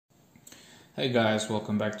Hey guys,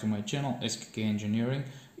 welcome back to my channel SKK Engineering.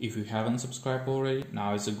 If you haven't subscribed already,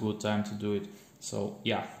 now is a good time to do it. So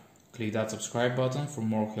yeah, click that subscribe button for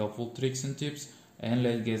more helpful tricks and tips, and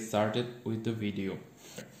let's get started with the video.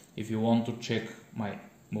 If you want to check my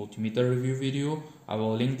multimeter review video, I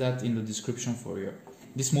will link that in the description for you.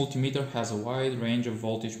 This multimeter has a wide range of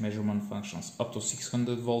voltage measurement functions, up to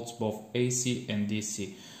 600 volts both AC and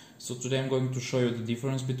DC. So today I'm going to show you the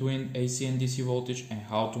difference between AC and DC voltage and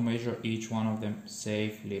how to measure each one of them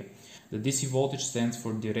safely. The DC voltage stands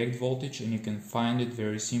for direct voltage, and you can find it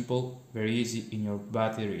very simple, very easy in your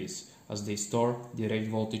batteries, as they store direct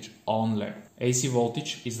voltage only. AC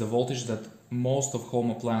voltage is the voltage that most of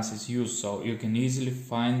home appliances use, so you can easily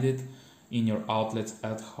find it in your outlets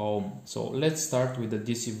at home. So let's start with the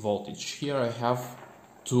DC voltage. Here I have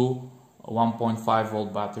two 1.5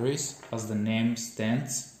 volt batteries. As the name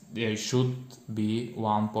stands, there should be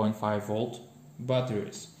 1.5 volt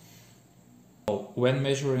batteries. So when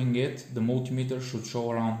measuring it, the multimeter should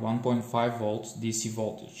show around 1.5 volts DC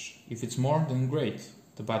voltage. If it's more, then great.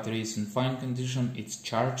 The battery is in fine condition, it's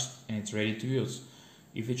charged and it's ready to use.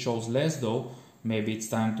 If it shows less though, maybe it's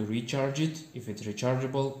time to recharge it, if it's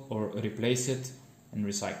rechargeable, or replace it and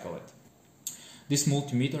recycle it. This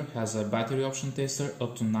multimeter has a battery option tester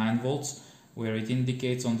up to 9 volts, where it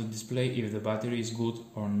indicates on the display if the battery is good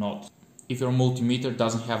or not. If your multimeter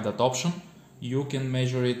doesn't have that option, you can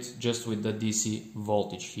measure it just with the DC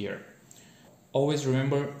voltage here. Always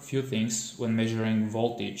remember a few things when measuring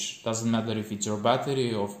voltage. Doesn't matter if it's your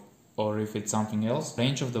battery or if it's something else.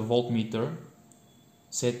 Range of the voltmeter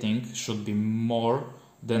setting should be more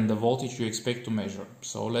than the voltage you expect to measure.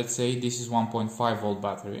 So let's say this is 1.5 volt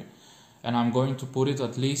battery, and I'm going to put it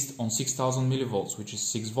at least on 6000 millivolts, which is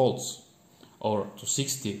 6 volts, or to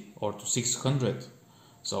 60 or to 600.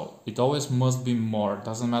 So it always must be more.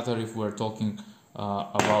 Doesn't matter if we're talking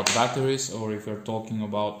about batteries, or if you're talking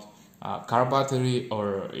about car battery,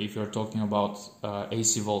 or if you're talking about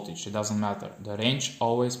AC voltage. It doesn't matter. The range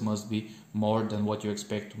always must be more than what you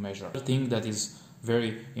expect to measure. The thing that is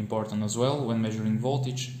very important as well when measuring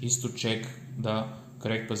voltage is to check the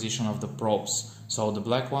correct position of the probes. So the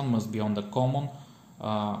black one must be on the common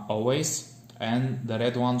always, and the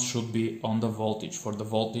red one should be on the voltage for the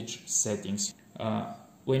voltage settings.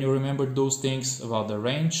 When you remember those things about the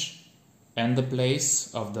range and the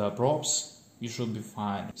place of the probes, you should be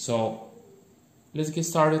fine. So let's get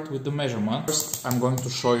started with the measurement. First, I'm going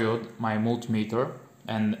to show you my multimeter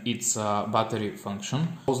and its battery function. It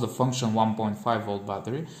shows the function 1.5 volt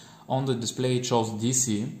battery. On the display it shows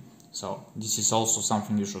DC, so this is also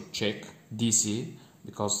something you should check, DC,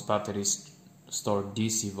 because the batteries store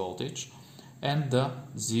DC voltage, and the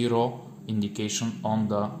 0 indication on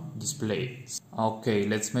the display. Okay,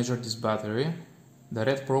 let's measure this battery. The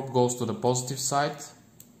red probe goes to the positive side,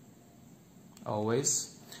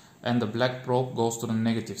 always, and the black probe goes to the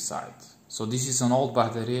negative side. So this is an old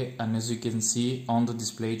battery, and as you can see on the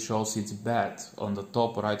display it shows it's bad on the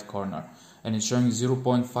top right corner, and it's showing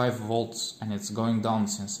 0.5 volts, and it's going down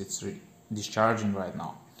since it's discharging right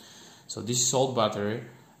now. So this is old battery,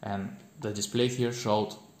 and the display here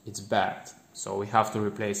showed it's bad, so we have to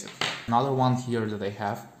replace it. Another one here that I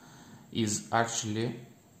have is actually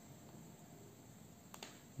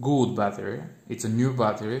good battery. It's a new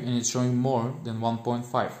battery and it's showing more than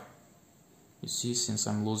 1.5. You see, since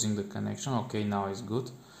I'm losing the connection, okay, now it's good.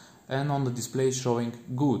 And on the display it's showing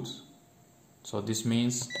good. So this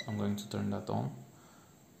means, I'm going to turn that on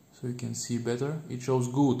so you can see better. It shows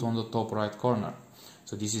good on the top right corner.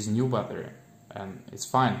 So this is new battery and it's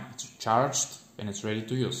fine. It's charged and it's ready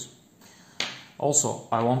to use. Also,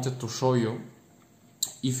 I wanted to show you,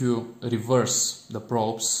 if you reverse the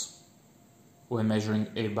probes when measuring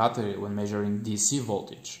a battery, when measuring DC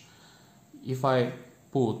voltage, if I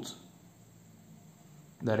put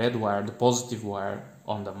the red wire, the positive wire,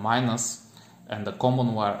 on the minus and the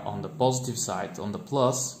common wire on the positive side, on the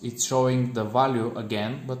plus, it's showing the value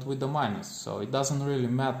again but with the minus. So it doesn't really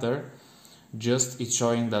matter, just it's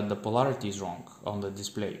showing that the polarity is wrong on the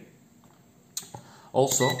display.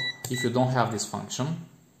 Also, if you don't have this function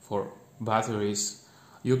for batteries,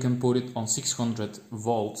 you can put it on 600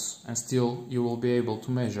 volts and still you will be able to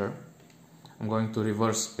measure. I'm going to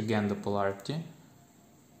reverse again the polarity.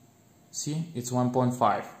 See, it's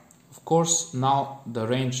 1.5. Of course, now the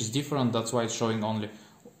range is different, that's why it's showing only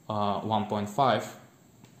 1.5.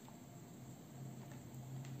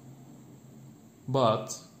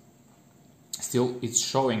 But still it's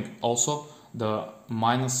showing also the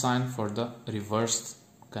minus sign for the reversed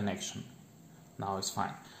connection. Now it's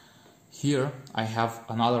fine. Here I have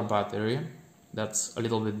another battery that's a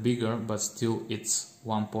little bit bigger, but still it's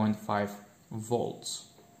 1.5 volts.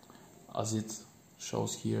 as it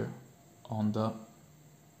shows here on the,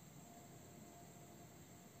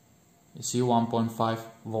 you see, 1.5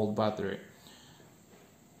 volt battery.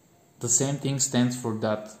 The same thing stands for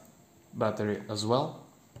that battery as well.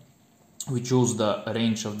 We choose the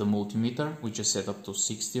range of the multimeter, which is set up to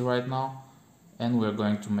 60 right now, and we're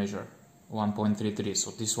going to measure 1.33,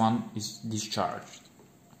 so this one is discharged.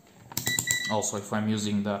 Also, if I'm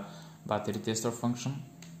using the battery tester function,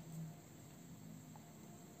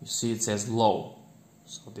 you see it says low,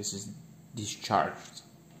 so this is discharged.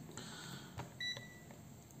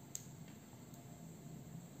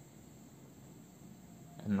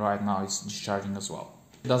 And right now it's discharging as well.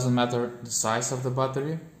 It doesn't matter the size of the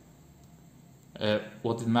battery.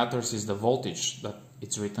 What it matters is the voltage that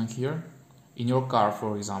it's written here. In your car,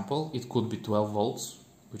 for example, it could be 12 volts,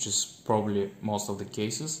 which is probably most of the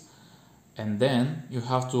cases. And then you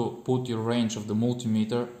have to put your range of the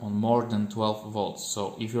multimeter on more than 12 volts.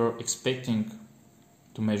 So if you're expecting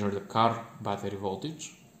to measure the car battery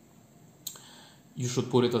voltage, you should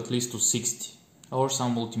put it at least to 60. Or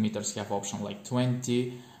some multimeters have option like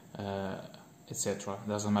 20, etc.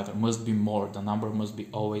 Doesn't matter, must be more, the number must be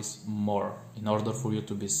always more in order for you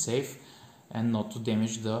to be safe and not to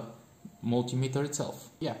damage the multimeter itself.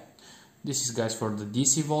 Yeah, this is, guys, for the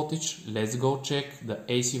DC voltage. Let's go check the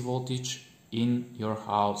AC voltage in your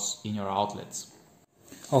house, in your outlets.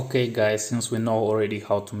 Okay guys, since we know already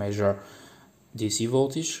how to measure DC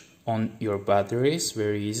voltage on your batteries,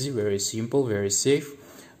 very easy, very simple, very safe,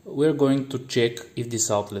 we're going to check if this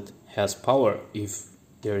outlet has power, if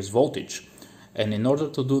there is voltage. And in order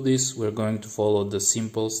to do this, we're going to follow the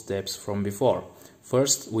simple steps from before.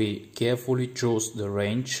 First, we carefully choose the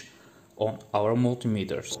range on our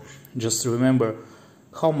multimeters. Just remember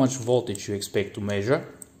how much voltage you expect to measure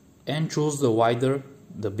and choose the wider,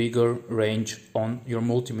 the bigger range on your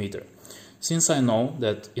multimeter. Since I know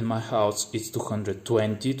that in my house it's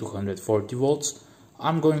 220, 240 volts,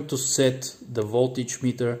 I'm going to set the voltage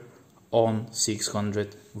meter on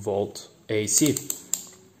 600 volt AC.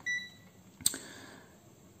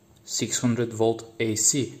 600 volt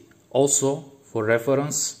AC. Also, for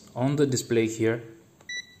reference, on the display here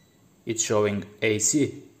it's showing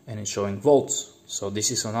AC and it's showing volts. So this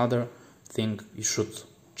is another thing you should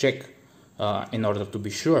check in order to be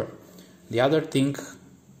sure. The other thing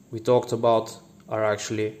we talked about are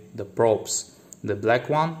actually the probes. The black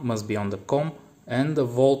one must be on the COM and the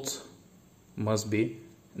volt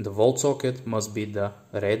socket must be the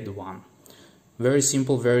red one. Very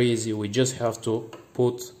simple, very easy. We just have to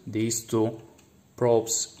put these two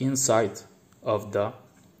probes inside of the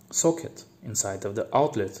socket, inside of the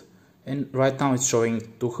outlet. And right now it's showing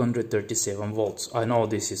 237 volts. I know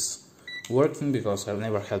this is working because I've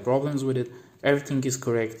never had problems with it. Everything is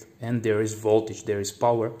correct and there is voltage, there is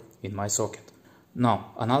power in my socket.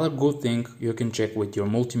 Now, another good thing you can check with your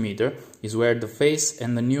multimeter is where the phase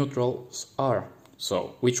and the neutrals are.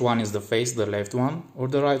 So, which one is the phase, the left one or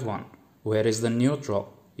the right one? Where is the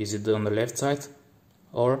neutral? Is it on the left side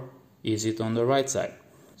or is it on the right side?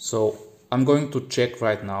 So, I'm going to check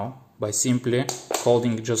right now by simply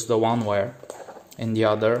holding just the one wire and the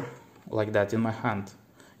other like that in my hand.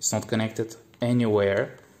 It's not connected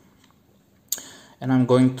anywhere. And I'm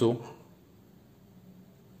going to,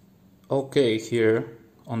 okay, here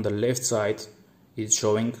on the left side it's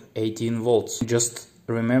showing 18 volts. Just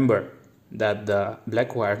remember that the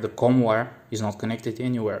black wire, the COM wire, is not connected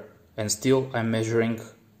anywhere, and still I'm measuring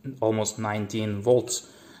almost 19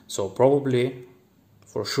 volts. So probably,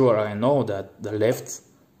 for sure, I know that the left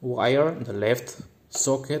wire, the left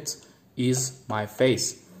socket is my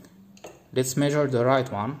phase. Let's measure the right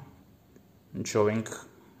one, and showing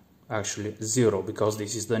actually 0, because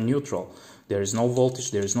this is the neutral. There is no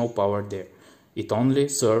voltage, there is no power there. It only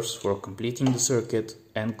serves for completing the circuit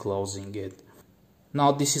and closing it.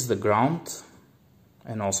 Now this is the ground,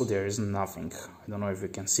 and also there is nothing. I don't know if you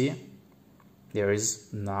can see. There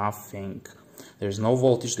is nothing. There is no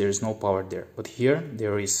voltage, there is no power there. But here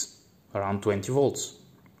there is around 20 volts.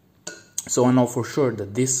 So I know for sure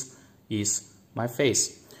that this is my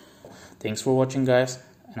phase. Thanks for watching, guys,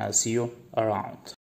 and I'll see you around.